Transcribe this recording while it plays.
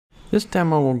This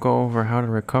demo will go over how to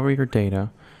recover your data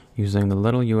using the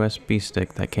little USB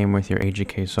stick that came with your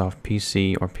AGKSoft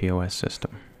PC or POS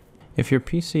system. If your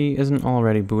PC isn't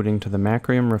already booting to the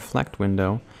Macrium Reflect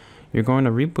window, you're going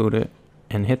to reboot it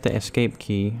and hit the escape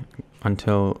key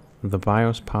until the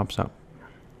BIOS pops up.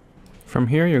 From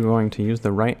here, you're going to use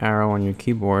the right arrow on your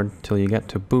keyboard till you get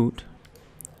to boot,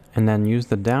 and then use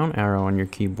the down arrow on your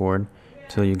keyboard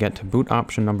till you get to boot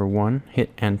option number 1,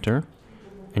 hit enter,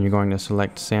 and you're going to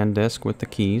select SanDisk with the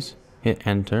keys, hit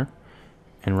enter,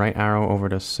 and right arrow over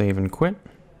to save and quit,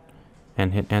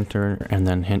 and hit enter, and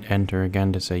then hit enter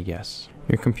again to say yes.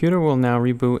 Your computer will now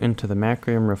reboot into the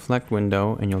Macrium Reflect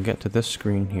window, and you'll get to this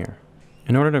screen here.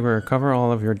 In order to recover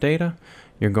all of your data,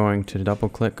 you're going to double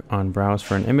click on browse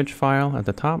for an image file at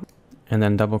the top, and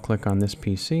then double click on this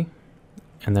PC,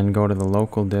 and then go to the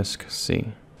local disk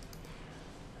C.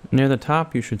 Near the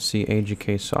top you should see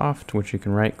AGKSoft, which you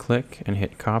can right click and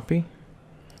hit copy.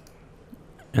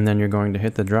 And then you're going to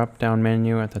hit the drop down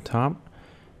menu at the top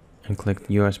and click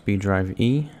USB drive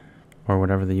E, or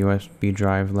whatever the USB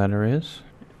drive letter is.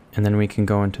 And then we can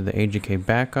go into the AGK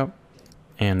Backup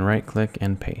and right click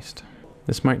and paste.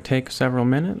 This might take several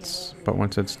minutes, but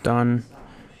once it's done,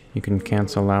 you can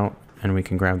cancel out and we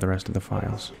can grab the rest of the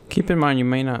files. Keep in mind you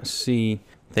may not see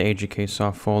the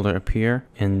AGKSoft folder appear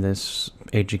in this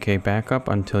AGK Backup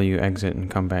until you exit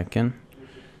and come back in.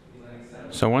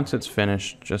 So once it's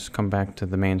finished, just come back to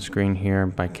the main screen here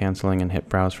by canceling and hit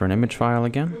browse for an image file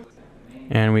again.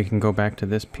 And we can go back to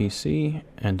this PC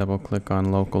and double click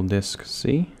on local disk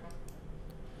C.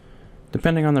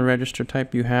 Depending on the register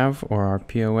type you have or our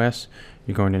POS,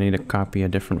 you're going to need to copy a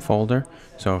different folder.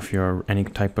 So if you're any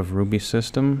type of Ruby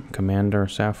system, Commander or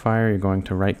Sapphire, you're going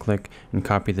to right click and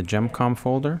copy the Gemcom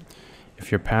folder. If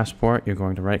you're Passport, you're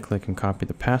going to right click and copy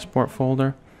the Passport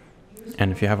folder.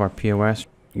 And if you have our POS,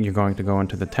 you're going to go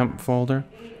into the temp folder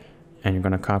and you're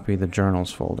going to copy the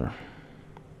journals folder.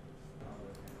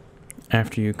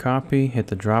 After you copy, hit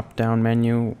the drop down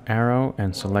menu arrow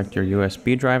and select your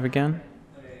USB drive again.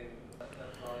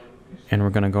 And we're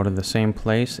going to go to the same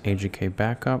place, AGK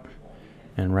Backup,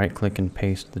 and right click and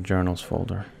paste the journals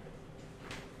folder.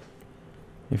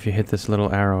 If you hit this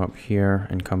little arrow up here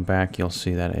and come back, you'll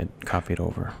see that it copied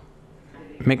over.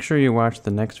 Make sure you watch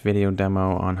the next video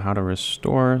demo on how to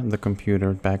restore the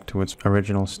computer back to its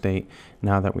original state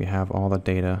now that we have all the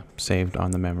data saved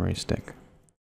on the memory stick.